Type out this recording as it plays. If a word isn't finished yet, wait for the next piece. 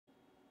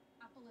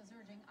is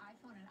urging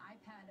iPhone and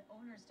iPad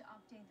owners to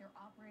update their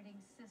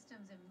operating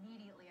systems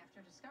immediately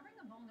after discovering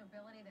a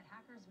vulnerability that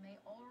hackers may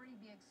already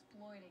be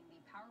exploiting.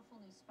 The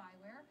powerful new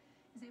spyware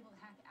is able to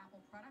hack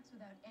Apple products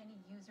without any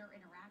user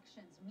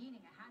interactions,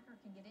 meaning a hacker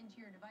can get into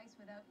your device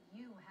without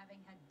you having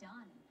had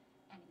done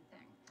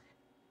anything.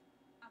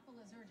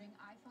 Apple is urging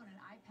iPhone and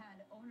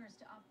iPad owners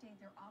to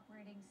update their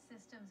operating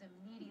systems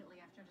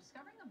immediately after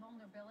discovering a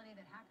vulnerability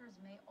that hackers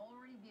may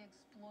already be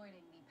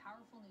exploiting. The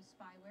powerful new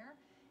spyware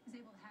is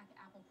able to hack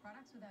Apple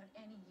products without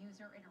any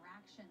user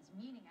interactions,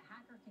 meaning a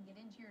hacker can get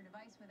into your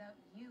device without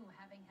you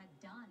having had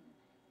done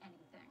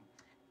anything.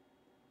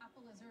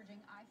 Apple is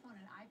urging iPhone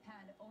and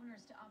iPad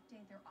owners to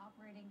update their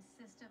operating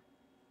system.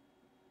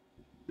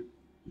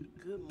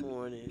 Good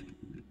morning,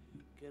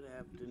 good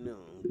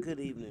afternoon, good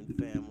evening,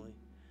 family.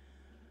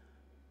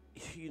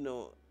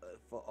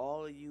 For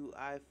all of you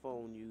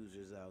iPhone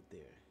users out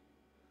there,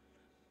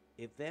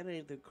 if that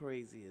ain't the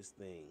craziest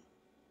thing,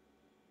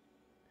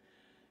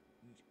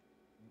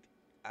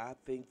 I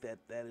think that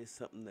is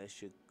something that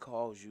should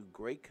cause you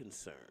great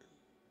concern.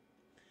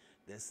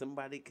 That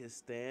somebody can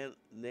stand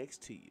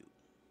next to you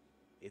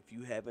if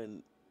you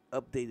haven't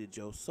updated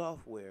your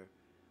software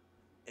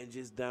and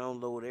just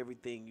download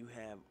everything you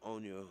have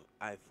on your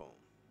iPhone.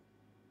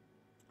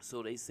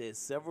 So they said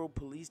several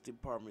police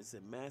departments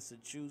in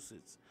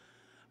Massachusetts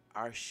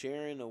are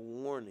sharing a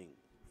warning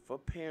for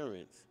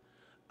parents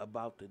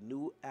about the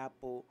new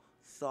Apple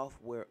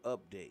software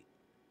update.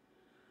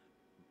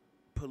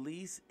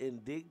 Police in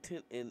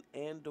Digton and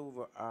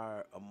Andover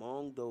are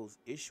among those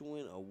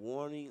issuing a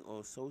warning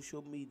on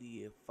social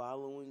media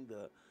following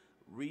the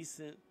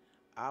recent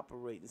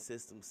operating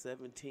system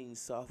 17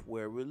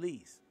 software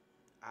release,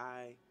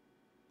 iOS.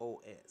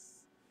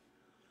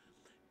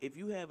 If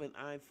you have an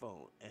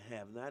iPhone and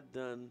have not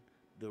done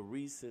the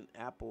recent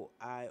Apple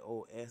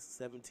iOS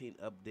 17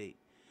 update,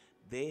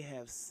 they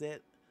have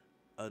set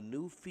a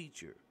new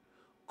feature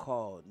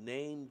called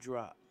Name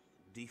Drop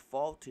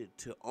defaulted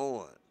to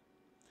on.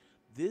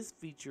 This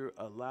feature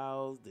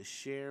allows the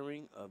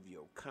sharing of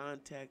your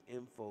contact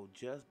info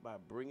just by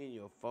bringing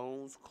your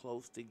phones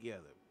close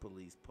together,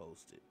 police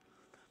posted.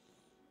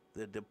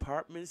 The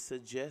department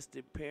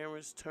suggested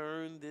parents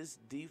turn this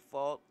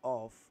default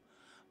off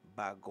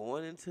by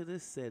going into the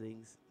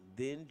settings,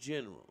 then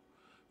general.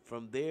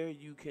 From there,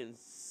 you can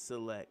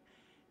select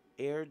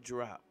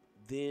AirDrop,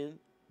 then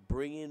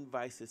bring in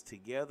devices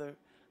together,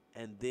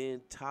 and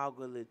then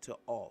toggle it to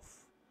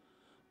off.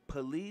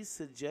 Police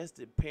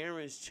suggested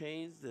parents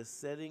change the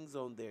settings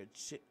on their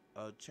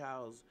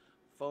child's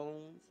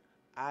phones,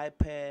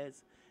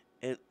 iPads,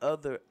 and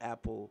other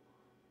Apple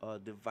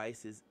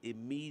devices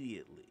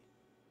immediately.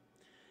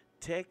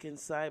 Tech and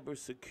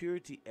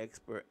cybersecurity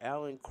expert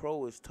Alan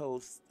Crowe has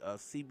told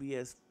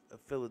CBS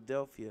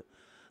Philadelphia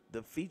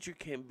the feature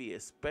can be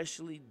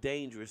especially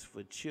dangerous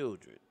for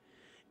children.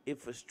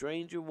 If a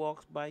stranger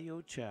walks by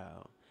your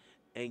child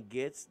and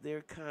gets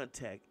their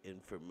contact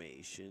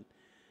information,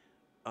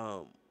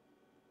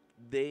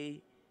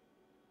 they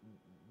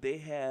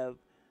have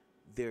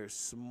their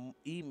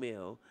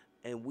email,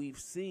 and we've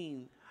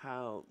seen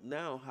how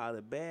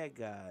the bad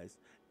guys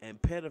and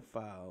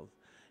pedophiles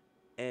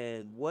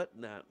and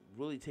whatnot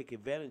really take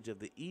advantage of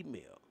the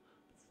email.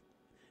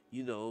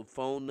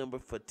 Phone number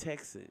for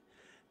texting.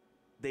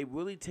 They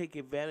really take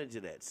advantage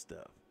of that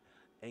stuff.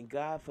 And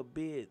God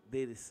forbid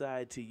they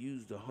decide to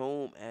use the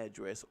home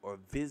address or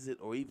visit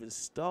or even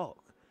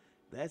stalk.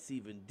 That's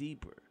even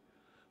deeper.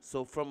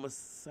 So from a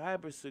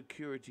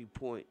cybersecurity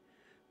point,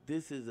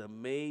 this is a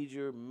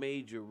major,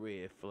 major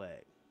red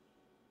flag.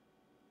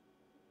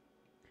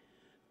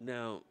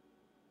 Now,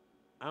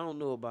 I don't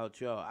know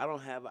about y'all. I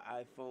don't have an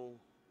iPhone,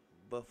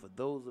 but for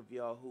those of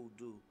y'all who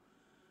do,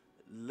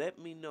 let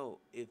me know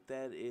if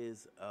that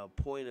is a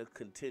point of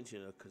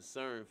contention or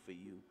concern for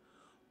you,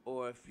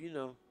 or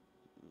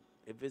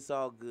if it's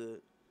all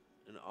good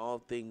and all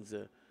things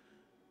are,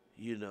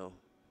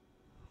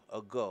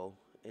 a go,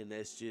 and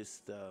that's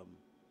just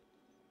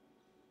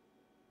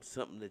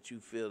something that you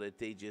feel that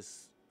they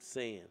just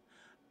saying.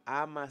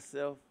 I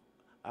myself,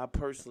 I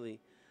personally,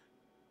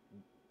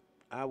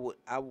 I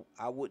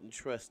wouldn't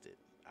trust it.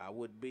 I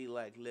would be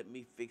like, let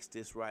me fix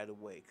this right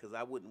away, because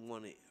I wouldn't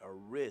want to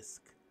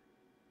risk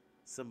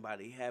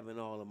somebody having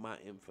all of my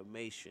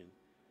information.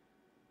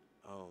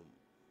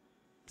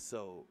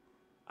 So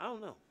I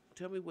don't know.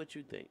 Tell me what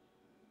you think.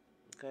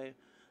 Okay,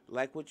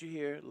 like what you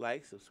hear,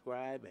 like,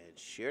 subscribe, and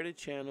share the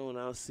channel, and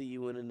I'll see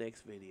you in the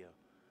next video.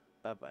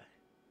 Bye bye.